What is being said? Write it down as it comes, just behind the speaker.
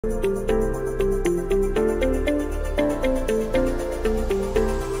Hello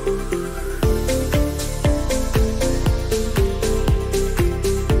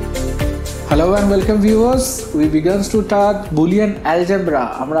and welcome viewers. We began to start Boolean algebra.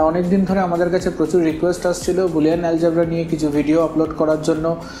 আমরা অনেক দিন ধরে আমাদের কাছে প্রচুর রিকোয়েস্ট আসছিল Boolean algebra নিয়ে কিছু ভিডিও আপলোড করার জন্য।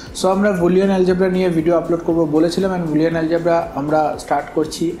 সো আমরা Boolean algebra নিয়ে ভিডিও আপলোড করব বলেছিলাম and Boolean algebra আমরা স্টার্ট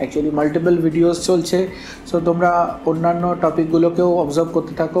করছি। অ্যাকচুয়ালি মাল্টিপল ভিডিওস চলছে। সো তোমরা অন্যান্য টপিকগুলোকেও অবজার্ভ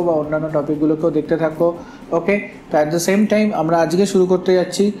করতে থাকো বা অন্যান্য টপিকগুলোকেও দেখতে থাকো। ওকে, তো অ্যাট দ্য সেম টাইম আমরা আজকে শুরু করতে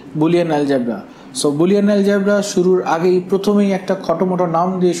যাচ্ছি Boolean algebra। So Boolean algebra শুরুর আগেই প্রথমেই একটা খটোমটো নাম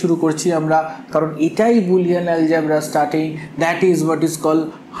দিয়ে শুরু করছি আমরা, কারণ এটাই Boolean algebra starting, that is what is call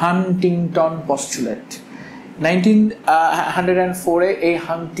Huntington postulate. 1904-এ এই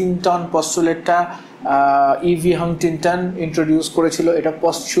হান্টিংটন পস্টুলেটটা ইভি হান্টিংটন ইন্ট্রোডিউস করেছিল। এটা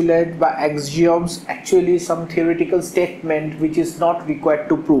পস্টুলেট বা অ্যাক্সিওমস, actually some theoretical statement which is not required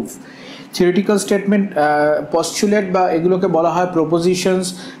to prove. Theoretical statement postulate বা এগুলোকে বলা হয় প্রপোজিশনস,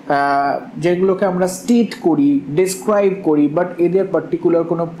 যেগুলোকে আমরা স্টেট করি, ডিসক্রাইব করি, বাট এদের পার্টিকুলার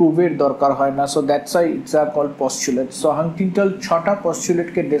কোনো প্রুভের দরকার হয় না। So that's why it's are called postulate. So Huntington 6টা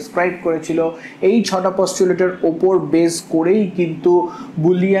পস্টুলেটকে ডিসক্রাইব করেছিল। এই 6টা পস্টুলেটের ওপর বেস করেই কিন্তু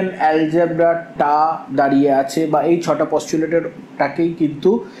বুলিয়ান অ্যালজেব্রাটা দাঁড়িয়ে আছে, বা এই 6টা পস্টুলেটেরটাকেই কিন্তু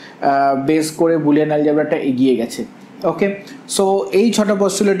বেস করে বুলিয়ান অ্যালজেব্রাটা এগিয়ে গেছে। ওকে, সো এই 6টা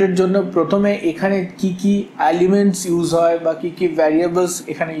পস্টুলেটের জন্য প্রথমে এখানে কি কি এলিমেন্টস ইউজ হয় বা কি কি ভ্যারিয়েবলস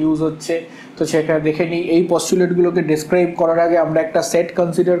এখানে ইউজ হচ্ছে, তো সেটা দেখে নিই। এই পস্টুলেটগুলোকে ডিসক্রাইব করার আগে আমরা একটা সেট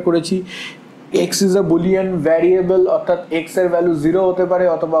কনসিডার করেছি। x is a Boolean variable, অর্থাৎ x এর ভ্যালু 0 হতে পারে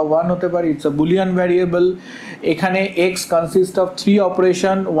অথবা 1 হতে পারে। It's a Boolean variable. এখানে x consist of 3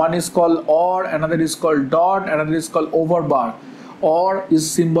 operation, one is called or, another is called dot, another is called ওভারবার। or is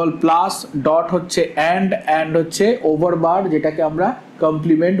symbol plus, dot হচ্ছে and হচ্ছে overbar, যেটাকে আমরা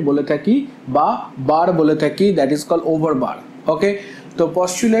কমপ্লিমেন্ট বলে থাকি বা বার বলে থাকি, দ্যাট ইজ কল্ড ওভারবার। ওকে, তো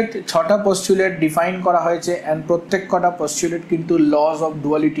পস্টুলেট 6টা পস্টুলেট ডিফাইন করা হয়েছে অ্যান্ড প্রত্যেক কটা পস্টুলেট কিন্তু লজ অফ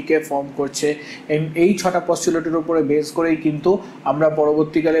ডুয়ালিটিকে ফর্ম করছে। এই 6টা পস্টুলেটের উপরে বেস করেই কিন্তু আমরা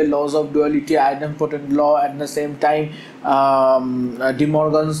পরবর্তীকালে lodge of duality, idempotent law, at the same time D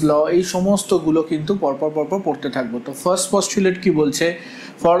Morgan's ল, এই সমস্তগুলো কিন্তু পরপর পড়তে থাকবো। তো ফার্স্ট পস্টুলেট কি বলছে?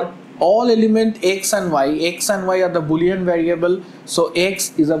 For all element x and y are the boolean variable. So x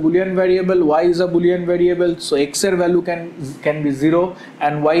is a boolean variable, y is a boolean variable. So x এর value can be 0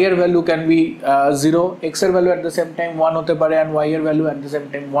 and y এর value can be 0. x এর value at the same time 1 হতে পারে and y এর value at the same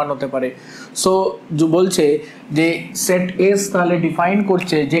time 1 হতে পারে। So বলছে যে সেট s তাহলে ডিফাইন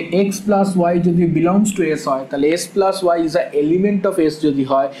করছে যে x plus y যদি belongs to s হয়, তাহলে s plus y is a element of s যদি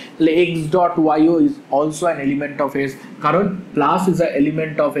হয়, তাহলে x dot y is also an element of s, কারণ plus is a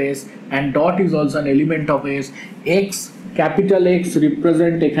element of s and dot is also an element of s. x, capital X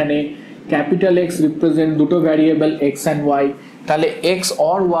represent এখানে capital X represent দুটো variable x and y, তাহলে x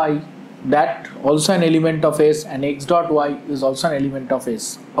or y that also an element of s and x dot y is also an element of s.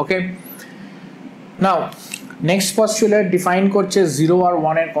 Okay, now next postulate define করছে 0 আর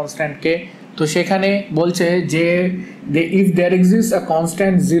 1 এর constant কে। তো সেখানে বলছে যে if there exists a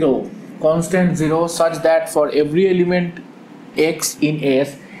constant 0 such that for every element x in s,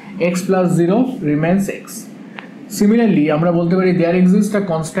 x plus 0 remains x. Similarly, আমরা বলতে পারি there exists a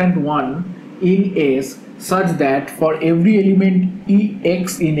constant 1 in s such that for every element x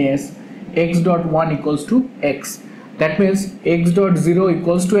in s, x dot 1 equals to x. That means x dot 0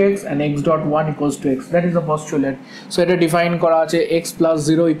 equals to x and x dot 1 equals to x. That is a postulate. So এটা define করা আছে x plus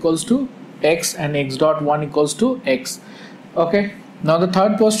 0 equals to x and x dot 1 equals to x. Okay, now the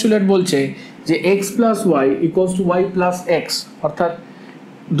third postulate বলছে যে x plus y equals to y plus x, অর্থাৎ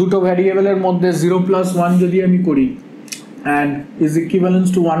দুটো ভ্যারিয়েবলের মধ্যে 0 plus 1 যদি আমি করি and is equivalent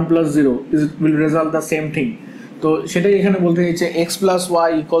to 1 plus 0, it will result the same thing. তো সেটাই এখানে বলতে চাইছে x plus y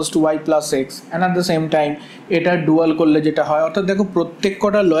equals to y plus x and at the same time এটা ডুয়াল করলে যেটা হয়, অর্থাৎ দেখো প্রত্যেক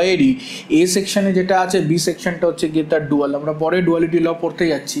কটা লয়েরই a সেকশনে যেটা আছে b সেকশনটা হচ্ছে গিয়ে তার ডুয়াল। আমরা পরে ডুয়ালিটি ল পড়তে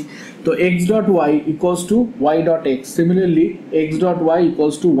যাচ্ছি। তো x dot y equals to y dot x, similarly x dot y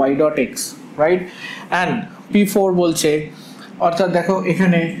equals to y dot x, right? and p4 বলছে, অর্থাৎ দেখো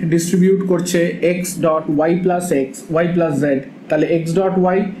এখানে ডিস্ট্রিবিউট করছে x dot y plus z, তাহলে x dot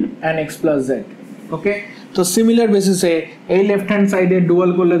y and x plus z। ওকে, তো similar বেসিসে এই left hand সাইডে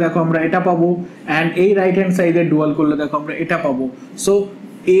ডুয়াল করলে দেখো আমরা এটা পাবো অ্যান্ড এই রাইট হ্যান্ড সাইডে ডুয়াল করলে দেখো আমরা এটা পাবো। সো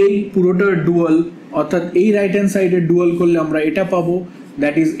এই পুরোটার ডুয়াল, অর্থাৎ এই রাইট হ্যান্ড সাইডে ডুয়াল করলে আমরা এটা পাবো,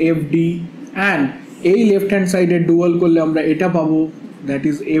 দ্যাট ইজ fd, অ্যান্ড এই লেফট হ্যান্ড সাইডে ডুয়াল করলে আমরা এটা পাবো, that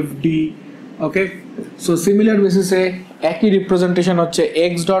is fd। Okay, so similar বেসিসে একই রিপ্রেজেন্টেশন হচ্ছে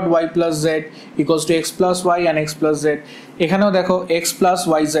x dot y plus z equals to x plus y and x plus z। এখানেও দেখো x plus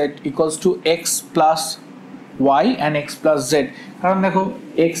yz equals to x plus y and x plus z, কারণ দেখো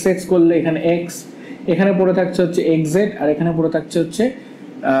x x করলে এখানে x, এখানে পড়ে থাকছে হচ্ছে xz, আর এখানে পড়ে থাকছে হচ্ছে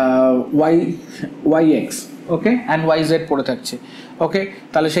yx, ওকে, অ্যান্ড yz পড়ে থাকছে, ওকে।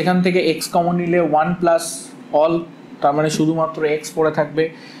 তাহলে সেখান থেকে x কমন নিলে 1 প্লাস অল, তার মানে শুধুমাত্র x পড়ে থাকবে,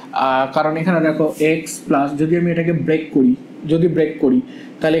 কারণ এখানে দেখো x প্লাস, যদি আমি এটাকে ব্রেক করি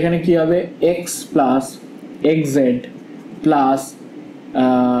তাহলে এখানে কি হবে x plus xz plus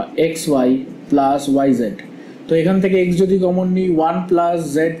xy plus yz। তো এখান থেকে x যদি কমন নিই 1 plus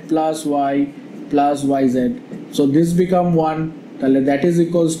z plus y plus yz, so this become 1, তাহলে that is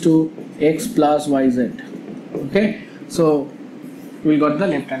equals to x plus yz, okay, so we got the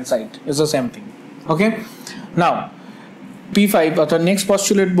left hand side, it's the same thing, okay। Now P5 অর্থাৎ next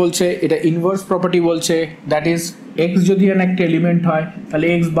postulate বলছে, এটা inverse property বলছে, that is x যদি একটা element হয় তাহলে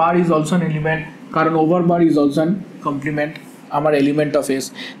x bar is also an element, কারণ over bar is also an complement আমার এলিমেন্ট অফ s,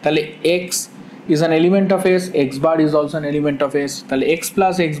 তাহলে x is an element of s, x bar is also an element of s, তাহলে x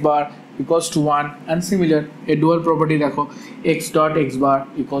plus x bar equals to 1, and similar a dual property দেখো x dot x bar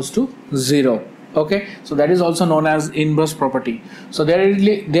equals to 0, okay, so that is also known as inverse property। So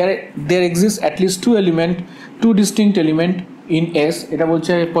there exists at least two distinct element in s, এটা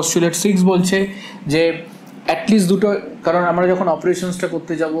বলছে postulate 6 বলছে যে at least দুটো, কারণ আমরা যখন অপারেশনসটা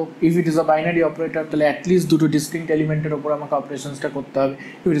করতে যাব, if it is a binary operator তাহলে অ্যাটলিস্ট দুটো ডিস্টিংক্ট এলিমেন্টের ওপর আমাকে অপারেশনসটা করতে হবে,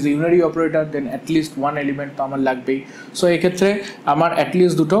 if it is unary operator then at least one element তো আমার লাগবেই, সো এক্ষেত্রে আমার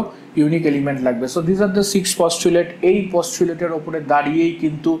অ্যাটলিস্ট দুটো ইউনিক এলিমেন্ট লাগবে। So this are the 6 postulate, এই পস্টুলেটের ওপরে দাঁড়িয়েই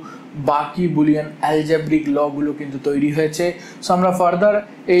কিন্তু বাকি বুলিয়ান অ্যালজেব্রিক লগুলো কিন্তু তৈরি হয়েছে। সো আমরা ফার্দার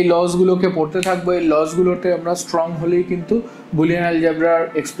এই লসগুলোকে পড়তে থাকবো, এই লসগুলোতে আমরা স্ট্রং হলেই কিন্তু বুলিয়ান অ্যালজেব্রার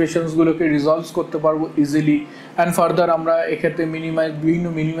এক্সপ্রেশনসগুলোকে রিজলভ করতে পারবো ইজিলি, অ্যান্ড ফার্দার আমরা এক্ষেত্রে বিভিন্ন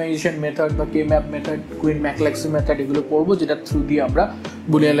মিনিমাইজেশন মেথড বা কে ম্যাপ মেথড, কুইন ম্যাকল্যাক্সি মেথড এগুলো পড়বো, যেটা থ্রু দিয়ে আমরা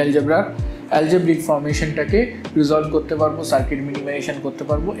বুলিয়ান অ্যালজেব্রিক ফর্মেশনটাকে রিজলভ করতে পারবো, সার্কিট মিনিমাইজেশন করতে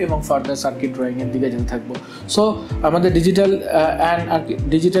পারবো এবং ফার্দার সার্কিট ড্রয়িংয়ের দিকে যেতে থাকবো। সো আমাদের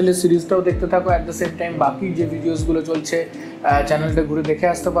ডিজিটালের সিরিজটাও দেখতে থাকো, অ্যাট দ্য সেম টাইম বাকি যে ভিডিওসগুলো চলছে চ্যানেলটা ঘুরে দেখে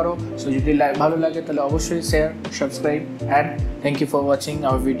আসতে পারো। সো যদি ভালো লাগে তাহলে অবশ্যই share, subscribe, and thank you for watching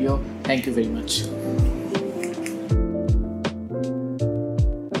hour video, thank you very much.